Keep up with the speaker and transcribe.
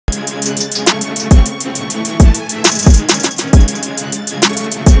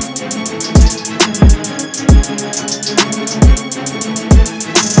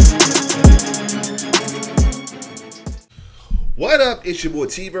up? It's your boy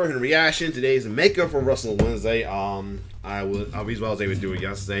T-Bird in reaction. Today's makeup for Wrestling Wednesday. Reason why I was able to do it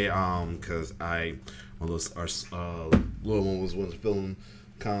yesterday, because our little one wasn't feeling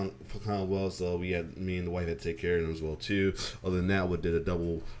kind of well, so me and the wife had to take care of him as well too. Other than that, we did a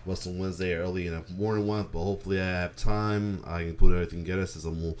double Wrestling Wednesday early in the morning one, but hopefully I have time. I can put everything together since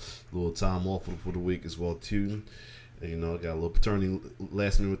I'm a little time off for the week as well too. And, you know, I got a little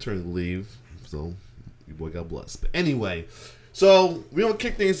last minute maternity leave, so your boy got blessed. But anyway, so we're gonna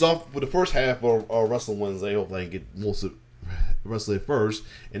kick things off with the first half of our Wrestling Wednesday. Hopefully I can get most of the rest of it first,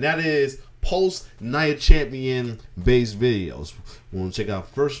 and that is post Night Champion based videos. We're gonna check out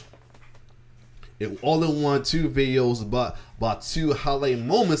first all in one, 2 videos about 2 highlight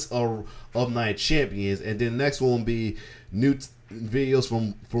moments of Night Champions, and then the next one will be new videos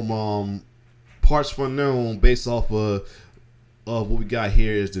from parts unknown based off of what we got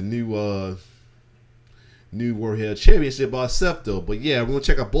here is the new World Heavyweight Championship by Seth though. But yeah, we're gonna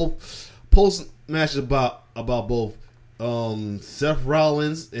check out both post matches about both Seth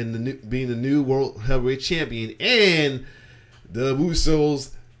Rollins and being the new World Heavyweight Champion, and the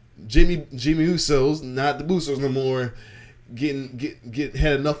Usos, Jimmy Usos, not the Usos no more,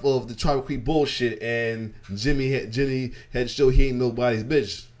 had enough of the Tribal Creep bullshit, and Jimmy had to show he ain't nobody's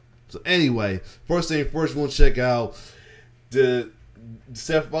bitch. So anyway, first thing first, we're gonna check out the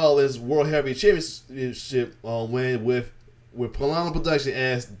Seth Rollins World Heavyweight Championship win with Polano Production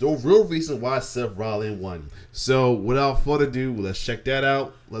as the real reason why Seth Rollins won. So without further ado, let's check that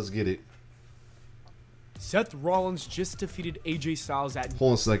out. Let's get it. Seth Rollins just defeated AJ Styles at...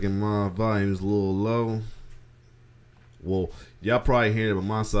 Hold on a second, my volume is a little low. Well, y'all probably hear it, but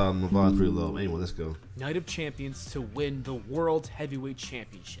my side, my volume's pretty low. Anyway, let's go. Night of Champions to win the World Heavyweight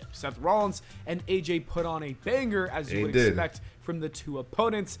Championship. Seth Rollins and AJ put on a banger, as you would expect from the 2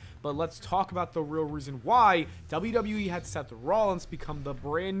 opponents, but let's talk about the real reason why WWE had Seth Rollins become the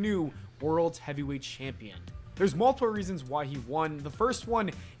brand new World Heavyweight Champion. There's multiple reasons why he won. The first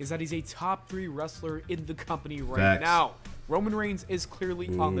one is that he's a top 3 wrestler in the company right now. Roman Reigns is clearly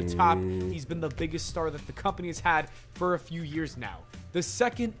on the top. He's been the biggest star that the company has had for a few years now. The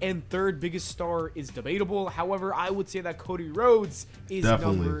second and third biggest star is debatable. However, I would say that Cody Rhodes is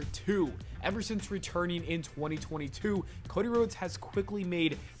number 2. Ever since returning in 2022, Cody Rhodes has quickly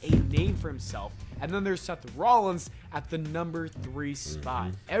made a name for himself. And then there's Seth Rollins at the number 3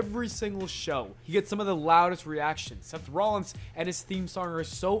 spot. Every single show, he gets some of the loudest reactions. Seth Rollins and his theme song are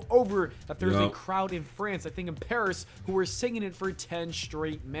so over that there's a crowd in France, I think in Paris, who were singing it for 10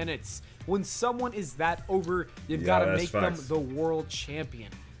 straight minutes. When someone is that over, you've got to make them the world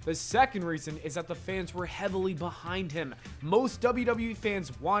champion. The second reason is that the fans were heavily behind him. Most WWE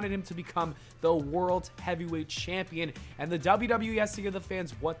fans wanted him to become the World Heavyweight Champion, and the WWE has to give the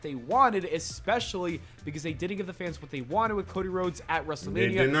fans what they wanted, especially because they didn't give the fans what they wanted with Cody Rhodes at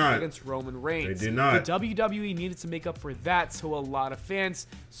WrestleMania against Roman Reigns. They did not. The WWE needed to make up for that to a lot of fans,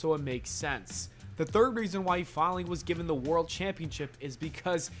 so it makes sense. The third reason why he finally was given the World Championship is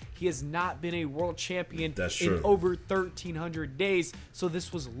because he has not been a World Champion in over 1,300 days, so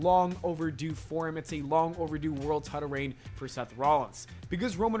this was long overdue for him. It's a long overdue world title reign for Seth Rollins.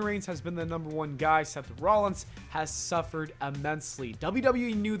 Because Roman Reigns has been the #1 guy, Seth Rollins has suffered immensely.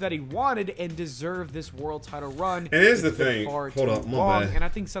 WWE knew that he wanted and deserved this world title run. And here's the thing, hold up, my bad. And I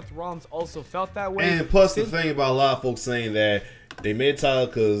think Seth Rollins also felt that way. And plus the thing about a lot of folks saying that they made a title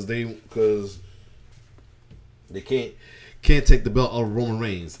because they can't take the belt off Roman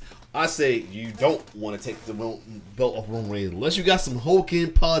Reigns. I say you don't want to take the belt off Roman Reigns unless you got some Hulking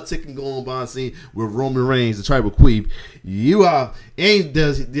politicking going on behind the scene with Roman Reigns, the tribal queen. You ain't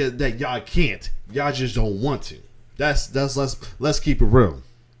that y'all can't. Y'all just don't want to. Let's keep it real.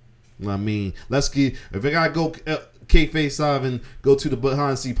 I mean, if I gotta go kayfabe side and go to the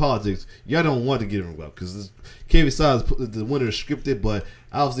behind the scene politics, y'all don't want to get him up because kayfabe side is the winner is scripted, but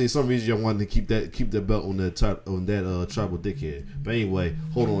obviously some reason y'all wanted to keep that belt on that tribal dickhead. But anyway,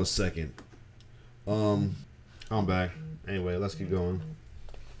 hold on a second. I'm back. Anyway, let's keep going.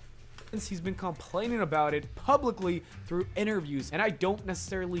 He's been complaining about it publicly through interviews, and I don't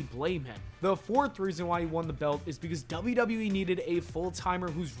necessarily blame him. The fourth reason why he won the belt is because WWE needed a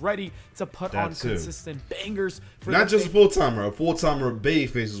full-timer who's ready to put on consistent bangers. Not just a full-timer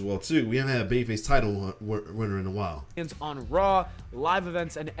babyface as well too. We haven't had a babyface title winner in a while. On Raw, live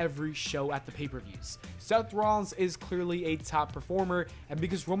events, and every show at the pay-per-views. Seth Rollins is clearly a top performer, and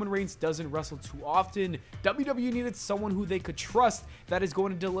because Roman Reigns doesn't wrestle too often, WWE needed someone who they could trust that is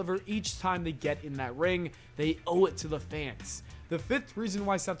going to deliver each each time they get in that ring. They owe it to the fans. The fifth reason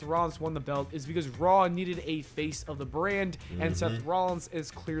why Seth Rollins won the belt is because Raw needed a face of the brand, and Seth Rollins is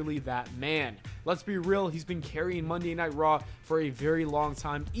clearly that man. Let's be real, he's been carrying Monday Night Raw for a very long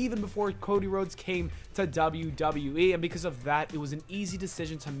time, even before Cody Rhodes came to WWE, and because of that, it was an easy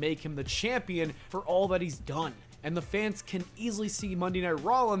decision to make him the champion for all that he's done. And the fans can easily see Monday Night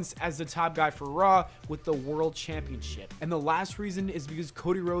Rollins as the top guy for Raw with the World Championship. And the last reason is because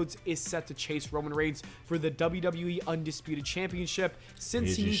Cody Rhodes is set to chase Roman Reigns for the WWE Undisputed Championship.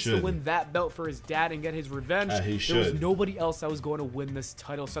 Since he needs to win that belt for his dad and get his revenge, there was nobody else that was going to win this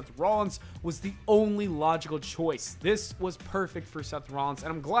title. Seth Rollins was the only logical choice. This was perfect for Seth Rollins,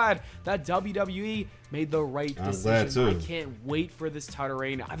 and I'm glad that WWE made the right decision. I can't wait for this title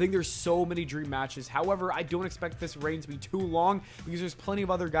reign. I think there's so many dream matches. However, I don't expect this reign to be too long because there's plenty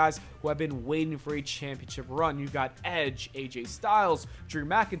of other guys who have been waiting for a championship run. You've got Edge, AJ Styles, Drew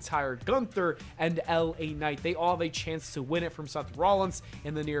McIntyre, Gunther, and LA Knight. They all have a chance to win it from Seth Rollins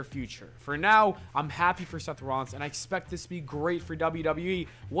in the near future. For now, I'm happy for Seth Rollins, and I expect this to be great for WWE.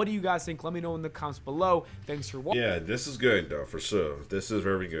 What do you guys think? Let me know in the comments below. Thanks for watching. Yeah, this is good, though, for sure. This is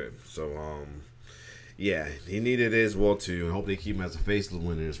very good. So, yeah, he needed it as well too, and hope they keep him as a face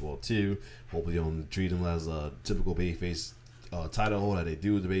winner as well too. Hopefully, they don't treat him as a typical babyface title holder that they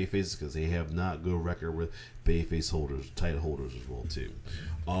do with the babyfaces, because they have not good record with babyface holders, title holders as well too.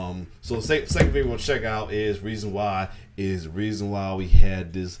 So the second thing we want to check out is reason why we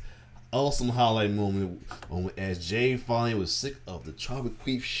had this awesome highlight moment as Jay finally was sick of the tribal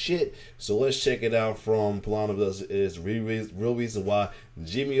queef shit. So let's check it out from Polano Does is real reason why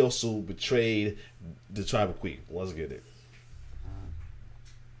Jimmy Uso betrayed the tribal queef. Let's get it.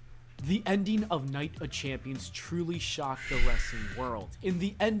 The ending of Night of Champions truly shocked the wrestling world. In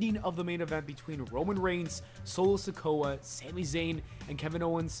the ending of the main event between Roman Reigns, Solo Sikoa, Sami Zayn, and Kevin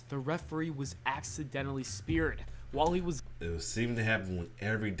Owens, the referee was accidentally speared while he was... It was seeming to happen with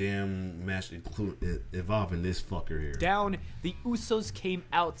every damn match involving this fucker here. Down, the Usos came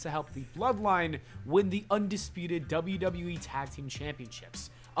out to help the Bloodline win the undisputed WWE Tag Team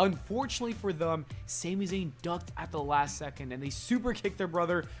Championships. Unfortunately for them, Sami Zayn ducked at the last second and they super kicked their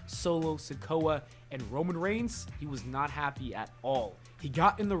brother Solo Sikoa, and Roman Reigns, he was not happy at all. He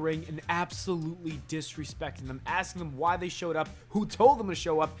got in the ring and absolutely disrespected them, asking them why they showed up, who told them to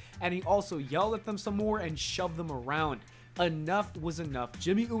show up, and he also yelled at them some more and shoved them around. Enough was enough.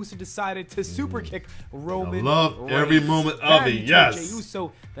 Jimmy Uso decided to super kick Roman Reigns. Every moment of it, yes. Jey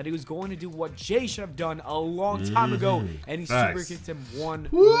Uso that he was going to do what Jay should have done a long time ago, and he super kicked him one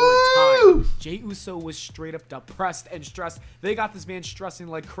more time. Jey Uso was straight up depressed and stressed. They got this man stressing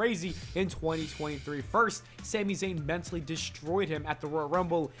like crazy in 2023. First, Sami Zayn mentally destroyed him at the Royal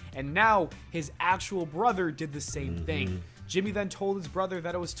Rumble, and now his actual brother did the same thing. Jimmy then told his brother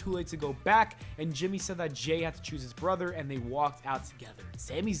that it was too late to go back, and Jimmy said that Jay had to choose his brother, and they walked out together.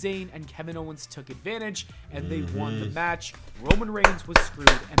 Sami Zayn and Kevin Owens took advantage, and they won the match. Roman Reigns was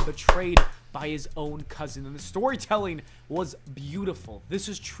screwed and betrayed by his own cousin, and the storytelling was beautiful. This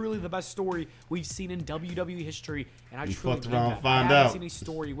is truly the best story we've seen in WWE history, and I truly believe that. I haven't seen a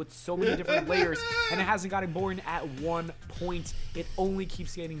story with so many different layers, and it hasn't gotten boring at one point. It only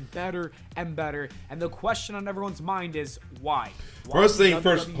keeps getting better and better, and the question on everyone's mind is why? First thing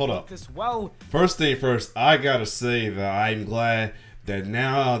first, hold up. First thing first, I gotta say that I'm glad that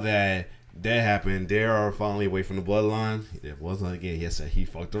now that happened, they are finally away from the bloodline. It wasn't again. Yes, he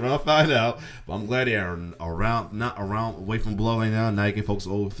fucked around, find out. But I'm glad they are not away from bloodline now. Now you can focus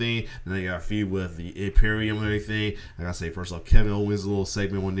on the whole thing. And they got a feud with the Imperium and everything. I gotta say, first off, Kevin Owens' little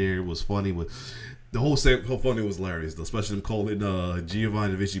segment one there was funny. With the whole segment, how funny was hilarious. Especially them calling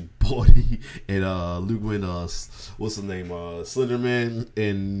Giovanni Vinci Body and Luke went what's the name, Slenderman,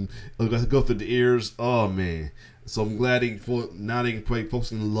 and go through the ears. Oh man. So I'm glad now they can play. Folks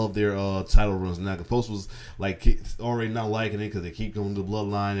can love their title runs now. Cause folks was like already not liking it because they keep going to the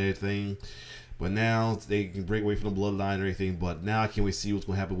bloodline and everything. But now they can break away from the bloodline and everything. But now I can't wait to see what's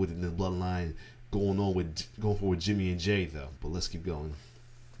going to happen within the bloodline going forward with Jimmy and Jay though. But let's keep going.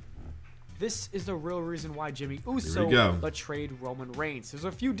 This is the real reason why Jimmy Uso betrayed Roman Reigns. There's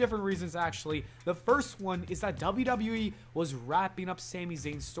a few different reasons actually. The first one is that WWE was wrapping up Sami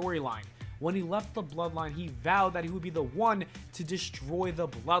Zayn's storyline. When he left the bloodline, he vowed that he would be the one to destroy the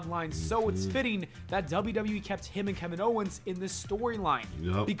bloodline. So it's fitting that WWE kept him and Kevin Owens in this storyline.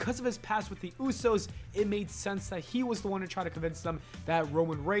 Because of his past with the Usos, it made sense that he was the one to try to convince them that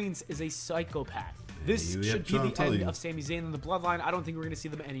Roman Reigns is a psychopath. This should be the end of Sami Zayn and the Bloodline. I don't think we're going to see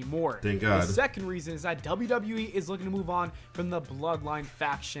them anymore. Thank God. The second reason is that WWE is looking to move on from the Bloodline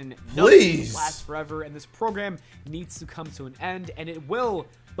faction. Please. Nothing lasts forever, and this program needs to come to an end, and it will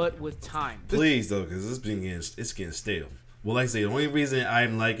but with time. Please, though, because it's getting stale. Well, like I say, the only reason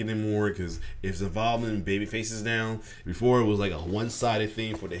I'm liking it more because it's involvement in baby faces now. Before it was like a one-sided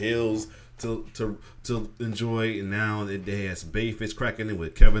thing for the heels to enjoy, and now they had some baby face cracking it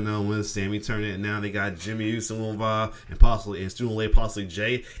with Kevin Owens, Sammy Turner, and now they got Jimmy Uso involved, and sooner or later possibly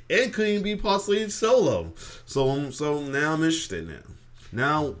Jay, and could even be possibly Solo. So now I'm interested now.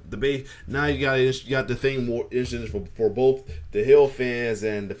 Now you got the thing more interesting for both the heel fans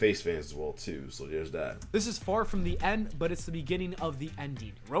and the face fans as well too. So there's that. This is far from the end, but it's the beginning of the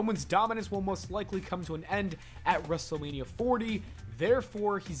ending. Roman's dominance will most likely come to an end at WrestleMania 40.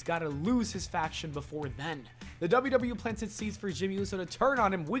 Therefore, he's got to lose his faction before then. The WWE planted seeds for Jimmy Uso to turn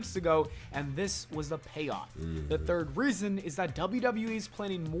on him weeks ago, and this was the payoff. The third reason is that WWE is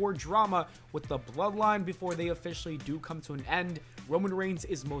planning more drama with the bloodline before they officially do come to an end. Roman Reigns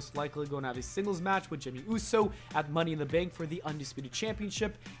is most likely going to have a singles match with Jimmy Uso at Money in the Bank for the Undisputed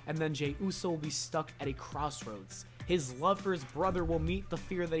Championship, and then Jey Uso will be stuck at a crossroads. His love for his brother will meet the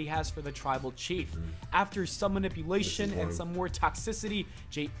fear that he has for the tribal chief. After some manipulation and some more toxicity,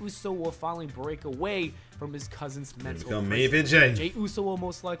 Jey Uso will finally break away from his cousin's mental prison. Jey Uso will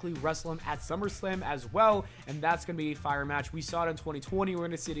most likely wrestle him at SummerSlam as well, and that's going to be a fire match. We saw it in 2020. We're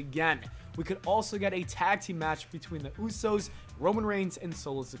going to see it again. We could also get a tag team match between the Usos, Roman Reigns, and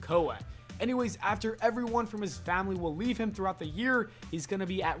Solo Sikoa. Anyways, after everyone from his family will leave him throughout the year, he's going to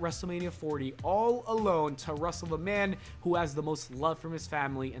be at WrestleMania 40 all alone to wrestle the man who has the most love from his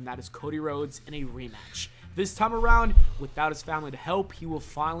family, and that is Cody Rhodes in a rematch. This time around, without his family to help, he will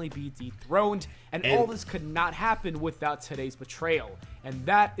finally be dethroned, and all this could not happen without today's betrayal. And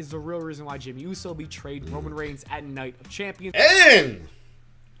that is the real reason why Jimmy Uso betrayed Roman Reigns at Night of Champions. And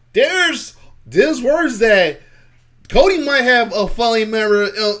there's words that Cody might have a family member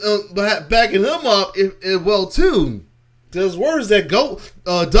backing him up if well too. There's words that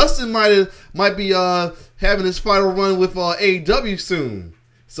Dustin might be having his final run with AEW soon,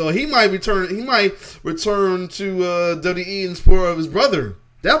 so he might return. He might return to WWE in support of his brother.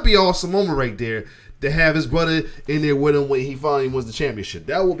 That'd be an awesome moment right there. To have his brother in there with him when he finally wins the championship.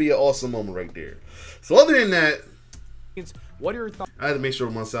 That would be an awesome moment right there. So other than that, what are your thoughts? I had to make sure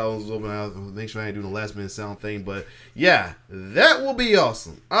my sound was open. I had to make sure I ain't doing the last minute sound thing. But yeah, that will be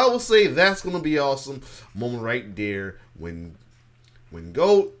awesome. I will say that's gonna be an awesome moment right there when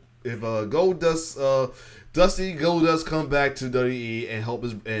Dusty Goldust come back to WWE and help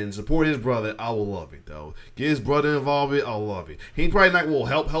and support his brother. I will love it though. Get his brother involved in it. I'll love it. He probably not will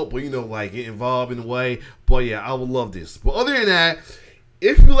help, but like get involved in a way. But yeah, I will love this. But other than that,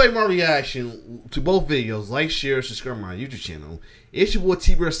 if you like my reaction to both videos, like, share, subscribe to my YouTube channel. It's your boy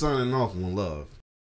T-Bear signing off. One love.